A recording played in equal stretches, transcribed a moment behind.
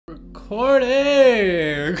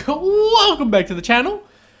recording. Welcome back to the channel.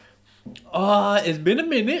 It's been a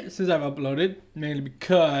minute since I've uploaded, mainly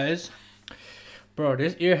because, bro,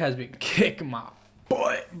 this ear has been kicking my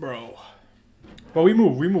butt, bro. But we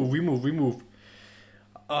move.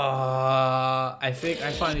 I think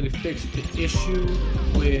I finally fixed the issue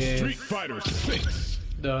with Street Fighter 6.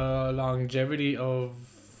 the longevity of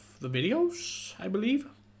the videos, I believe.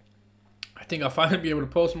 I think I'll finally be able to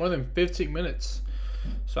post more than 15 minutes.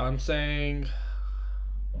 So I'm saying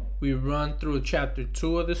we run through chapter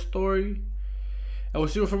 2 of this story, and we'll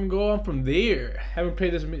see where we go on from there. Haven't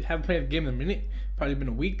played the game in a minute. Probably been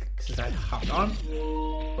a week since I hopped on,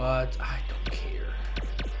 but I don't care.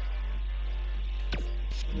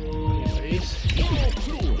 Anyways,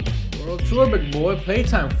 World Tour, big boy.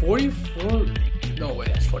 Playtime 44. No way,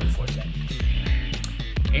 that's 44 seconds.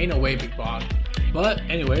 Ain't no way, big dog. But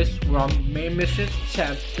anyways, we're on main mission,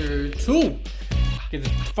 chapter 2. Get the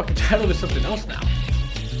fucking title to something else now.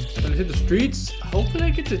 Gonna hit the streets. Hopefully I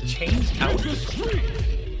get to change out.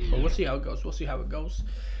 But we'll see how it goes.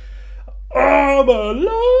 Oh my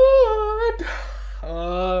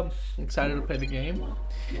lord! Excited to play the game.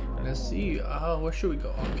 And let's see. Where should we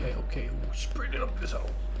go? Okay. Spread it up this hole.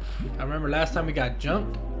 I remember last time we got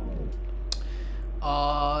jumped.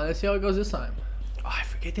 Let's see how it goes this time. Oh, I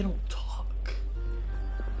forget they don't talk.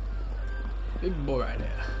 Big boy right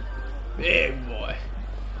there. Big boy.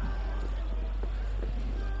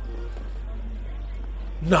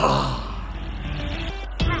 Nah.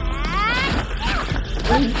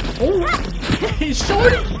 Oh. He's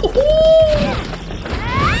short. I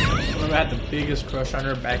remember I had the biggest crush on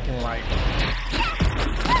her back in like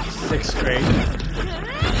 6th grade.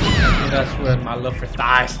 And that's when my love for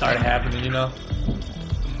thighs started happening, you know?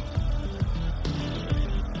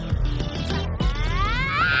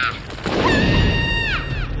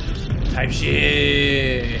 Type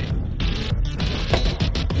shit.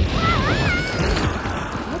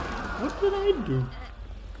 What did I do?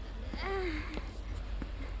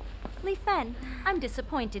 Lee Fen, I'm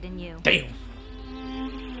disappointed in you. Damn.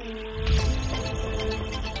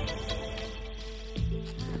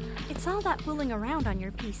 It's all that fooling around on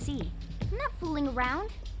your PC. I'm not fooling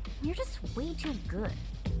around. You're just way too good.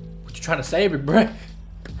 What you trying to say, big bruh?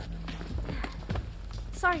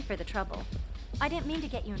 Sorry for the trouble. I didn't mean to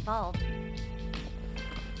get you involved.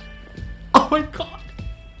 Oh my god.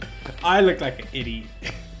 I look like an idiot.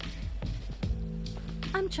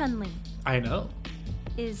 I'm Chun-Li. I know.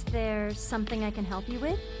 Is there something I can help you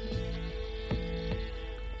with?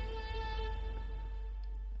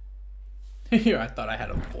 Here, I thought I had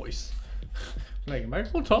a voice. Like, am I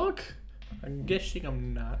gonna talk? I'm guessing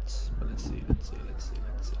I'm not. But let's see.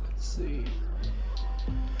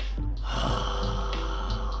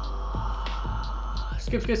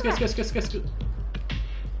 Skip.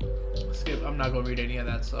 Skip. I'm not gonna read any of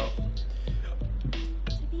that, so.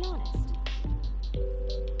 To be honest.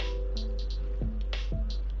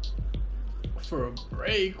 For a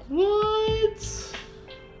break? What?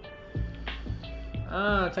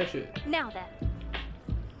 Type shit. Now then.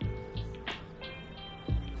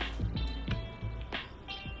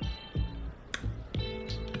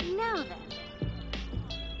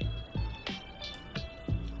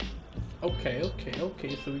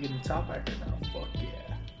 Okay, so we get the top right here now. Fuck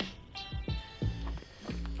yeah.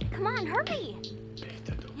 Come on, hurry!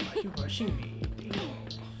 Why are you rushing me? Damn.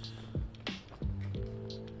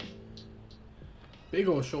 Big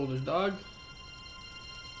old shoulders, dog.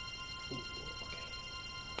 Ooh,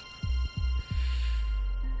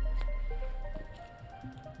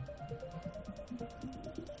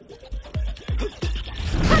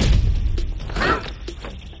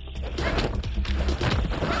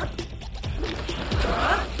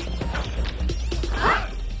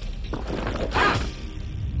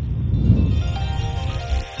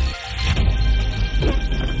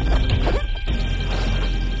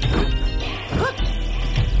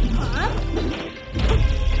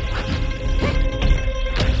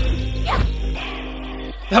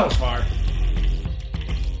 that was far.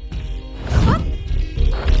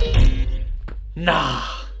 Nah.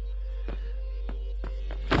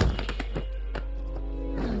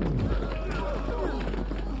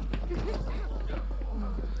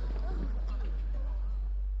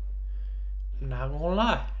 Not gonna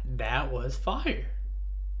lie, that was fire.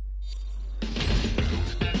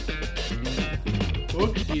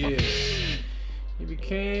 Fuck yeah. He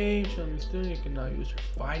became Chun-Li student. You can now use her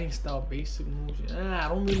fighting style basic moves. I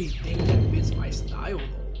don't really think that fits my style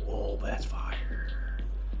though. Whoa, but that's fire.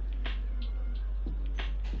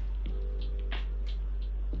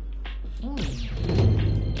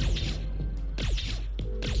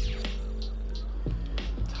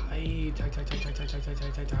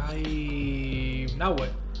 Now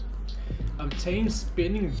what? Obtain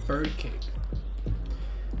spinning bird cake.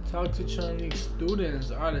 Talk to Chinese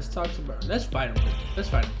students. Alright, let's talk to bird. Let's fight him. Let's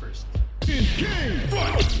fight him first.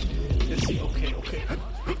 Let's see. Okay.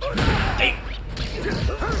 Hey.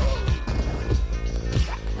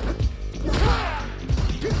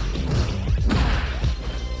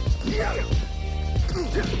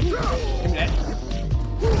 Give me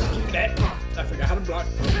that. I forgot how to block.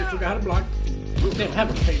 Damn, have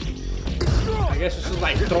a cake. I guess it's just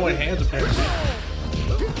like throwing hands apparently.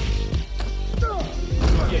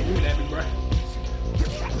 Yeah, give me that, big bro.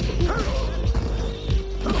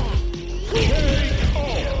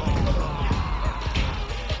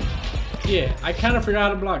 Yeah, I kind of forgot how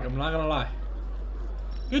to block. I'm not gonna lie.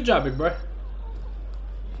 Good job, big bro.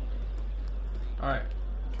 All right,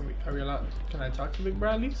 are we allowed? Can I talk to Big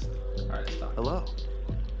Bro at least? All right, let's talk. Hello.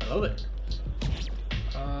 Hello there.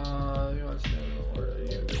 You want to say or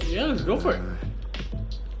yeah, let's go for it.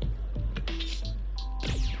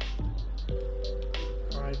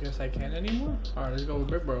 All right, I guess I can't anymore. All right, let's go with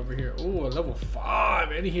Big Bro over here. Ooh, a level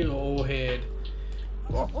 5, and he's an old head.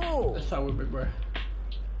 Let's talk with Big Bro.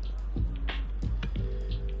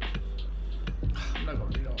 I'm not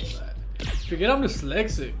gonna read all of that. Forget I'm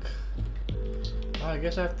dyslexic. Oh, I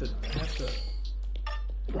guess I have to.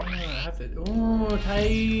 Oh,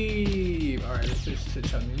 type. Alright, let's just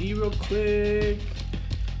switch on me real quick.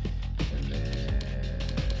 And then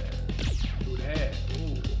do that.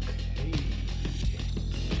 Ooh, okay.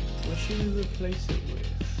 What should we replace it with?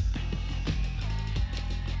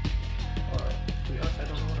 Alright, to be honest, I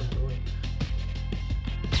don't know what I'm doing.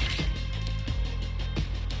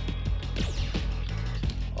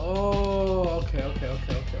 Oh, okay.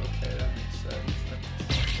 That makes sense.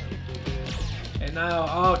 And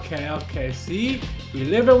now, okay. See? We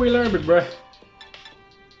live and we learn, big bruh.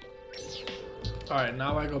 Alright,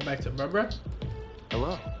 now I go back to bruh.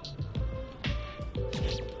 Hello.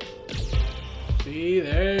 See,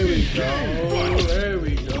 there we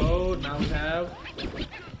go. Now we have.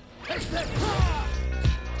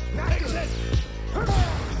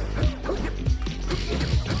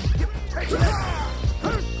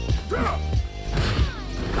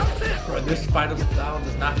 Bro, this final style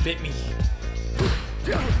does not fit me.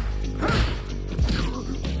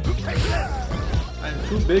 I'm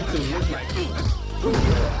too big to look like.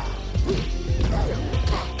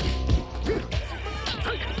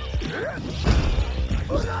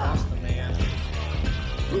 Just toss the man.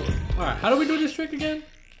 Alright, how do we do this trick again?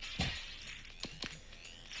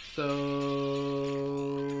 So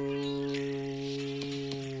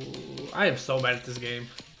I am so bad at this game.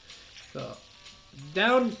 So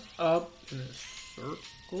down, up, in a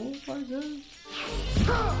circle, I guess.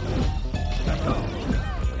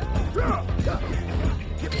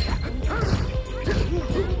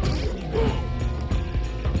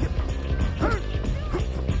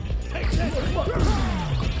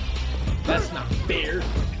 That's not fair.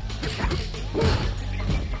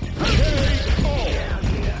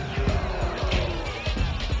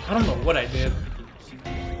 I don't know what I did.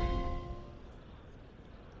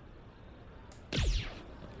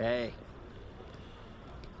 Hey.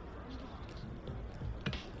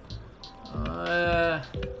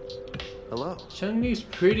 Hello. Chun-Li's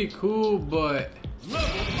pretty cool, but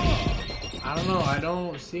I don't know. I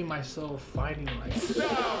don't see myself fighting like that. Does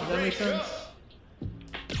that make sense?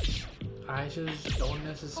 I just don't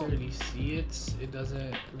necessarily see it. It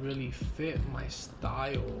doesn't really fit my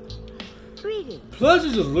style. Plus,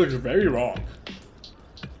 it just looks very wrong.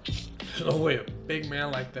 There's no way a big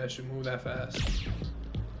man like that should move that fast.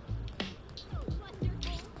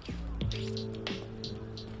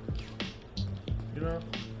 You know,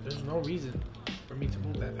 there's no reason for me to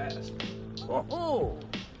move that fast. Oh.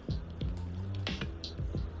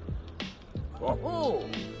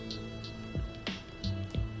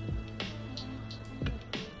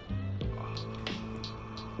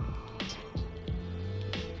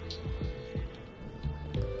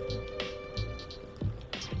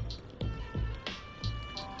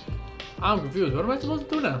 I'm confused. What am I supposed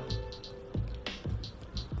to do now?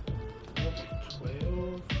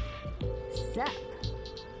 12. Sup?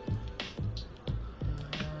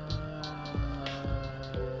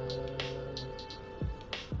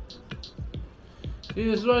 See,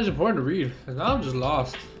 this is why it's important to read. Cause now I'm just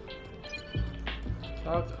lost.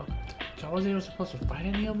 I wasn't even supposed to fight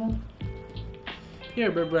any of them.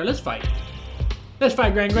 Here, bro, let's fight. Let's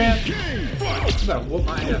fight, Grand. You better whoop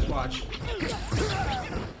my ass. Watch.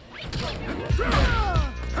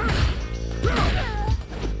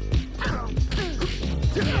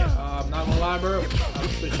 Yeah, I'm not gonna lie, bro. I'm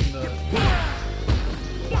switching the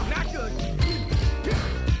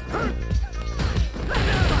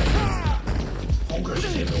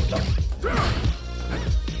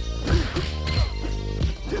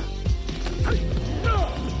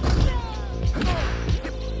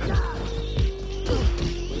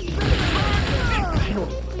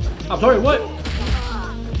sorry, what?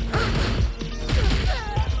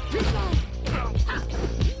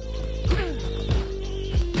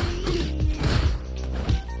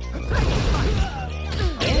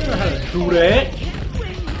 Do that.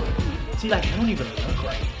 See, like, I don't even look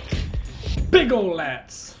right. Big ol'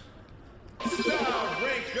 lats.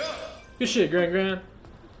 Good shit, Grand.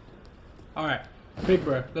 Alright, big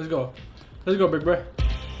bruh, let's go. Let's go, big bruh.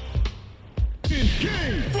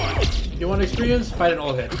 You want experience? Fight an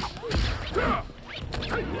old head.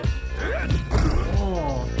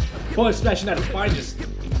 Oh, boy, smashing at his finest.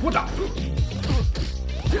 What the?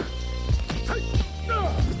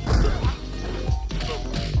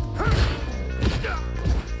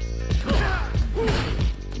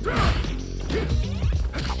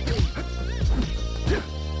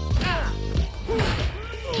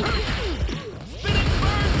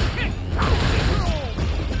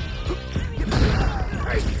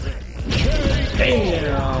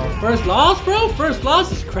 Damn! First loss, bro? First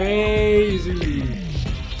loss is crazy.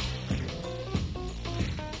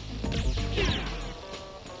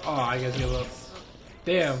 Oh, I guess give up.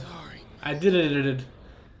 Damn. I did it.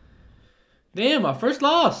 Damn, my first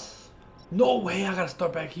loss. No way, I gotta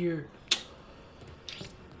start back here.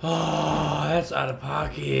 Oh, that's out of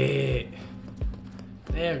pocket.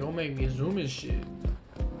 Damn, go make me zoom and shit.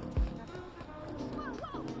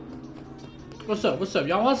 What's up? What's up?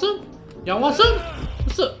 Y'all want some? Y'all want some?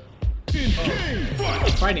 What's up?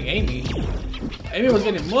 Oh, fighting Amy. Amy was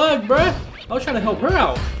getting mugged, bruh. I was trying to help her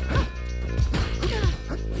out.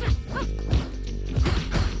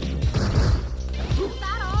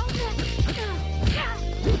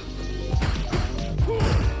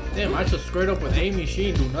 Damn, I just squared up with Amy. She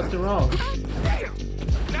ain't do nothing wrong.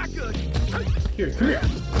 Here, come here.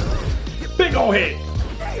 Big ol' head.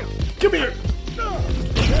 Come here.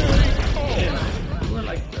 Damn, we're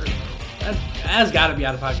like that's gotta be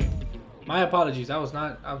out of pocket. My apologies. I was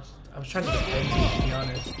trying to defend you, to be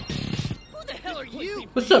honest. Who the hell are you?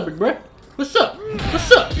 What's up, big bruh? What's up?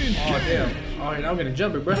 What's up? Oh damn. Alright, now I'm gonna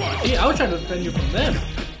jump, big bruh. Yeah, I was trying to defend you from them.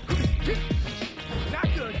 Not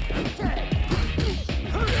good.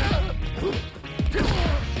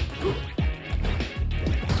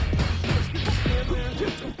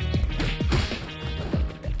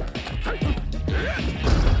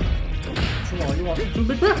 Come on, you want some too,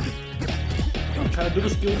 big bruh? I'm trying to do the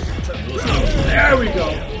skills. There we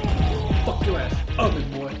go. Fuck your ass up,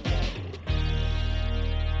 big boy.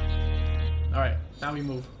 Alright, now we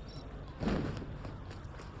move.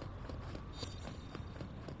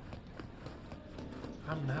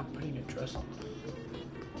 I'm not putting a dress on.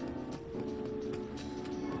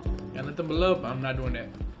 Gotta let them below, but I'm not doing that.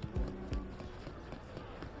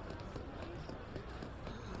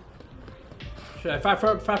 Should I fight?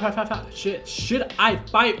 Should I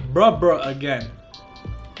fight bruh again?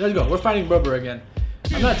 Let's go. We're fighting bruh again.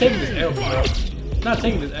 I'm not taking this L, bro. I'm not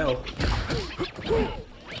taking this L.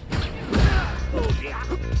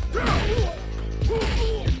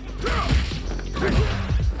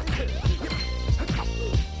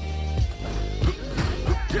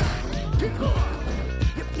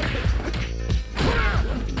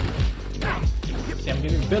 See, I'm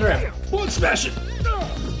getting better at one smash it.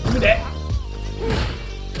 Give me that.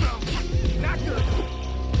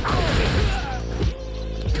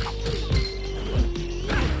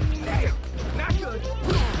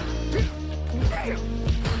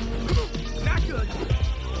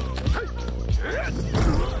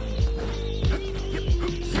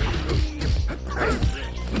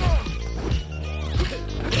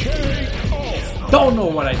 Don't know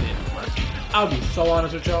what I did. I'll be so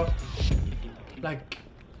honest with y'all. Like,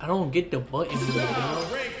 I don't get the button moves, you know?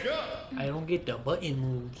 I don't get the button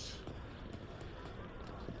moves.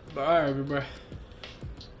 But alright, bro.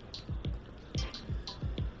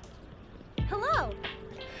 Hello.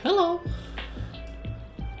 Hello.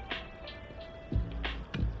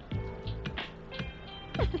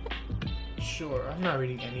 Sure, I'm not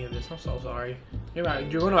reading any of this. I'm so sorry. You're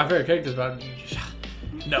one of my favorite characters, but you just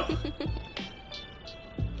no.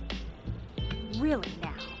 Really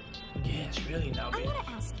now? Yes, really now, I bitch. gotta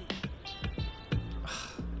ask you.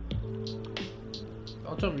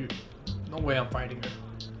 Don't tell me. No way I'm fighting her.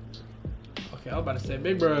 Okay, I was about to say,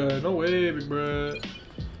 big bruh. No way, big bruh.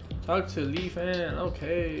 Talk to Lee Fan.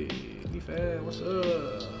 Okay, Lee Fan, what's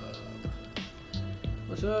up?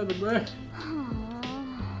 What's up, big bruh?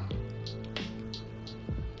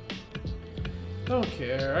 Don't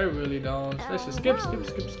care. I really don't. Let's just skip.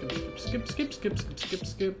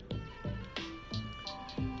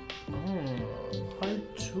 Oh, part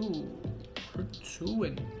 2. Part 2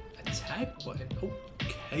 and attack button.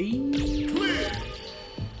 Okay.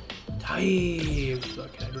 Type. So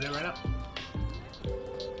can I do that right now?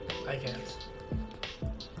 I can't.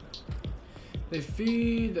 They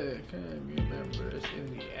feed the community members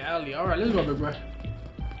in the alley. Alright, let's go, big bro.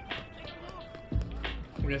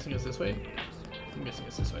 I'm guessing it's this way. I'm guessing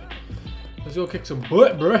it's this way. Let's go kick some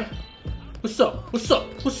butt, bro. What's up? What's up?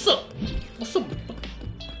 What's up? What's up?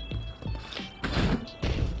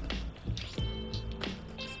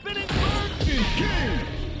 Spinning bird.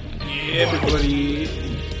 Yeah, big buddy.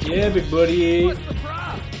 Yeah, big buddy. What's the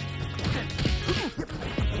prop?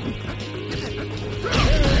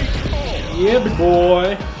 Yeah, big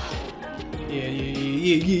boy.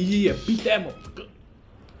 Yeah. Beat that motherfucker.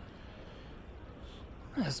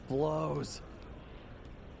 This blows.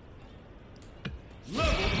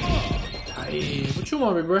 Hey, what you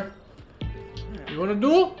want, big bro? You want to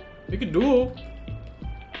duel? We can duel.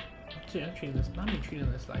 See, I'm treating this. Not me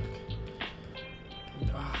treating this like.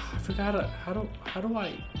 I forgot how do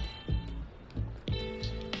I?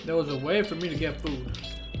 There was a way for me to get food.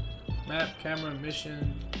 Map, camera,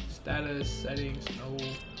 mission, status, settings. No.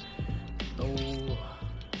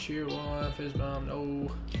 Cheer 1, fist bomb.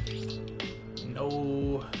 No.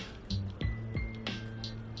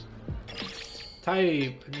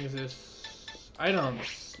 Type. I think it's this.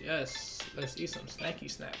 Items. Yes. Let's eat some snacky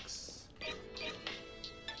snacks.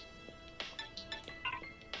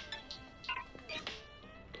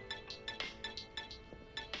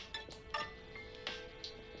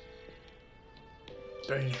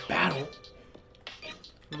 During battle.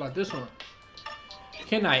 What about this one?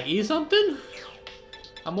 Can I eat something?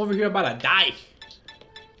 I'm over here about to die.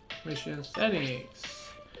 Mission settings.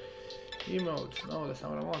 Emotes. No, that's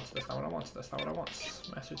not what I want. That's not what I want.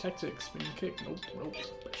 Master tactics. Spin kick. Nope.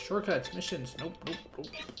 Shortcuts. Missions. Nope.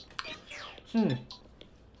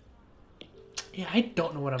 Yeah, I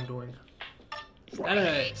don't know what I'm doing.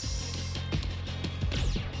 Status.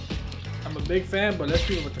 I'm a big fan, but let's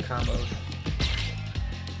see with the combos.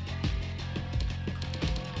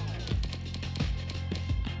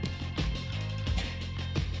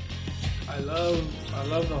 I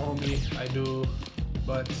love the homie. I do,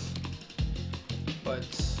 but.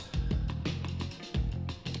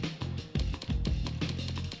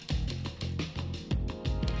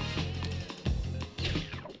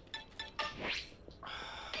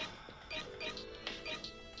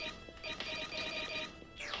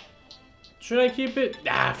 Should I keep it?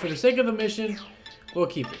 Nah, for the sake of the mission, we'll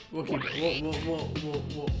keep it. We'll keep it. We'll.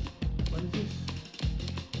 What is this?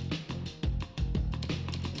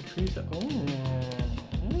 Increase.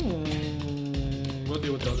 We'll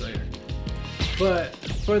deal with those later. But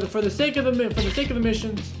for the sake of the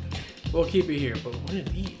missions, we'll keep it here. But what are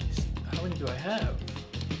these? How many do I have?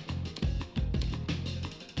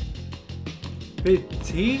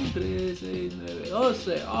 15.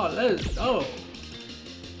 Oh, let's go.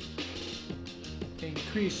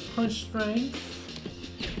 Increase punch strength.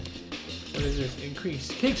 What is this?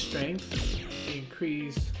 Increase kick strength.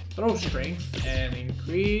 Increase throw strength. And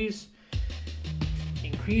increase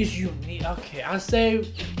unique. Okay, I say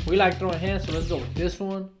we like throwing hands, so let's go with this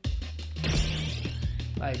one.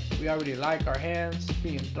 Like, we already like our hands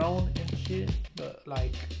being thrown and shit, but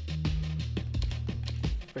like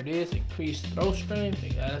for this, increase throw strength.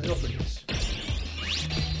 Yeah, let's go for this.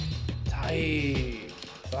 Tight.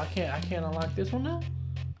 So I can't unlock this one now.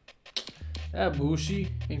 That bushy.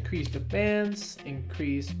 Increase defense.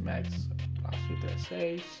 Increase max velocity that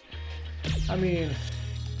saves. I mean,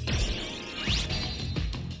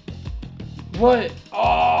 what?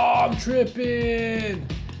 Oh, I'm tripping.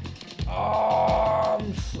 Oh,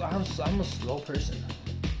 I'm a slow person.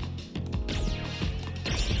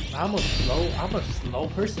 I'm a slow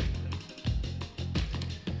person.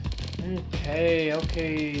 Okay.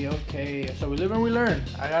 So we live and we learn.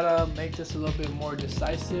 I gotta make this a little bit more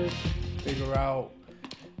decisive. Figure out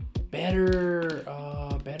better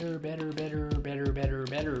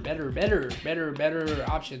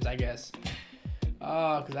options, I guess.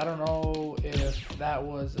 Cause I don't know if that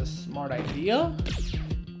was a smart idea,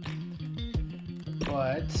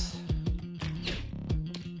 but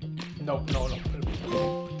no. Put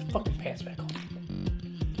the fucking pants back on.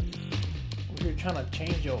 We're trying to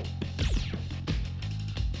change your.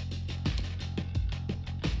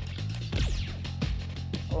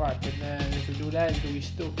 Alright, but then if we do that, do we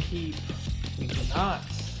still keep? We do not.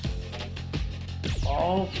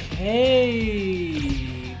 Okay.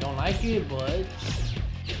 Don't like it, but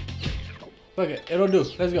fuck it. It'll do.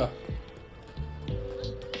 Let's go.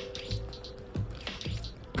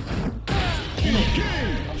 I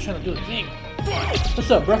was trying to do the thing. What's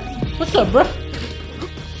up, bro?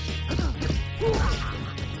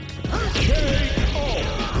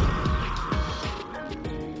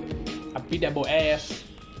 Beat that boy ass.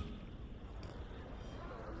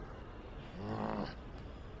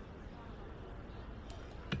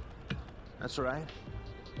 That's right.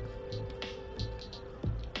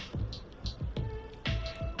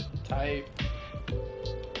 Type.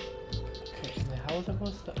 Okay, and then how was I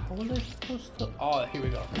supposed to? How was I supposed to? Oh, here we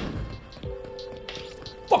go.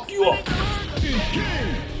 Fuck you up!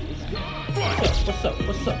 What's up?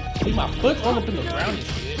 What's up? See, my foot's all up in the ground and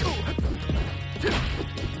shit.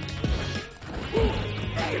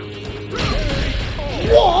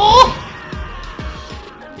 Whoa!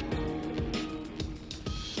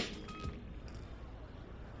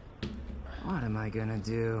 What am I gonna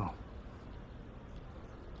do?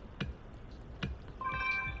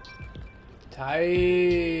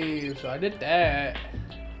 Type. So I did that.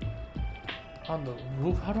 On the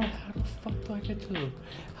roof? How the fuck do I get to the...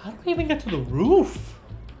 How do I even get to the roof?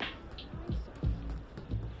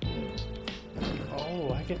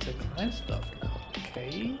 Oh, I get to climb stuff now.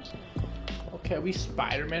 Okay. Okay, we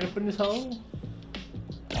Spider-Man up in this hole?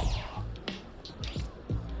 Oh.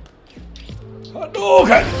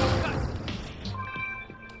 Okay!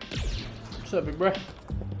 What's up, big bro?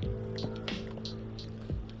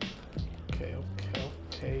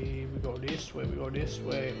 Okay, we go this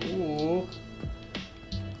way, Ooh.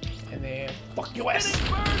 And then, fuck your ass!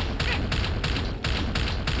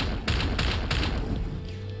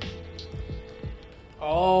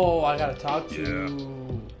 Oh, I gotta talk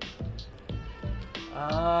to...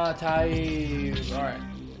 Ah, Type. Alright.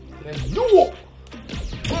 Let's do it!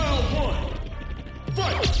 Round 1.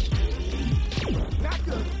 Fight! Not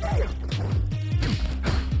good.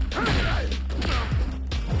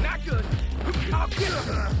 Not good. I'll get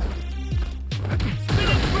him.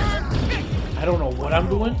 I don't know what I'm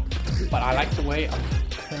doing, but I like the way I'm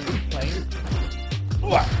currently playing.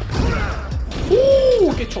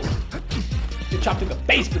 Ooh, get choked. Get chopped in the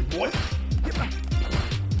face, big boy.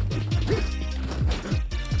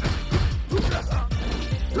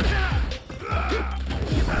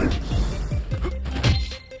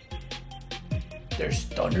 There's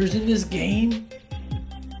stunners in this game?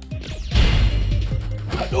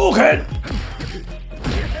 Okay!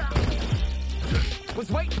 Was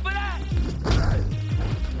waiting for that.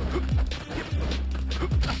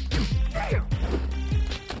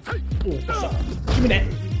 Oh, what's up? Give me that.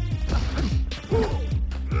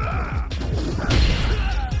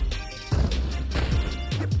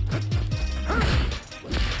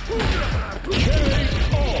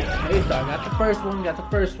 Hey, dog, got the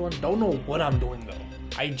first one. Don't know what I'm doing though.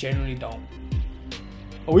 I genuinely don't.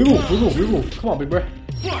 Oh, we move. Come on, big bro.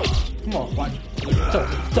 Come on, watch. Toes.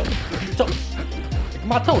 Look at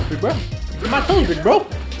my toes, big bro. Look at my toes, big bro.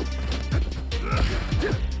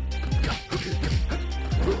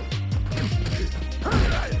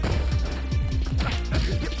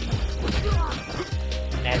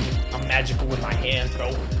 I'm magical with my hands, bro.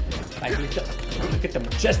 Like, look at the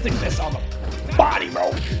majesticness on the body,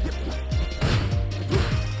 bro.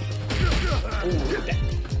 Oh, look at that.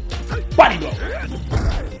 Body blow.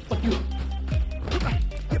 Fuck you.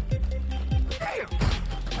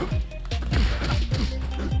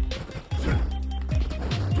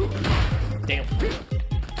 Damn.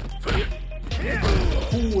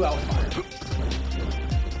 Ooh, that was fire.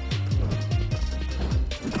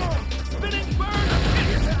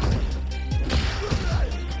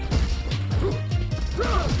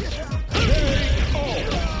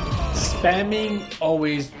 Spamming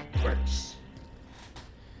always works.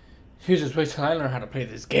 Here's just wait till I learn how to play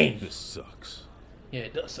this game. This sucks. Yeah,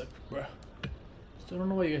 it does suck, bro. Still don't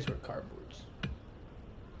know why you guys wear cardboards.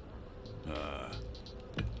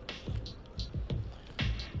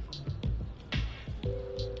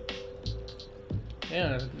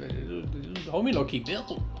 Yeah, homie low key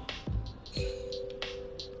built.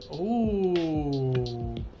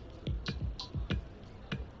 Ooh.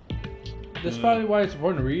 That's probably why it's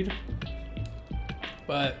important to read.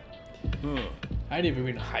 But I didn't even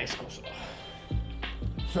read in high school, so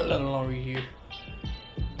let alone read here.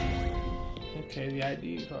 Okay, the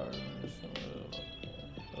ID card.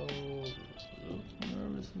 Oh, look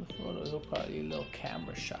nervous in the photo. He'll probably a little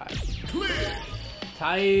camera shy.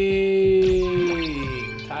 Type.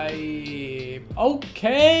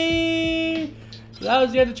 Okay. So that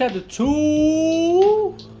was the end of chapter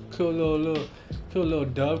 2. Cool little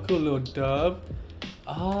dub.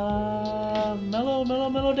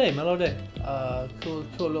 Mellow day.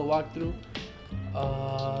 Cool little walkthrough.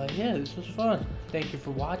 Yeah, this was fun. Thank you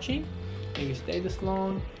for watching. If you stayed this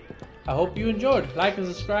long, I hope you enjoyed. Like and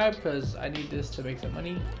subscribe because I need this to make some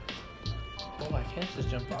money. Oh, I can't just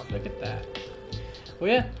jump off. Look at that. Well,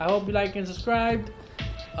 yeah, I hope you like and subscribed.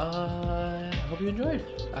 I hope you enjoyed.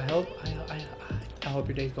 I hope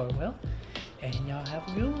your day's going well, and y'all have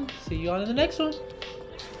a good one. See you all in the next one.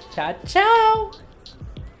 Ciao, ciao.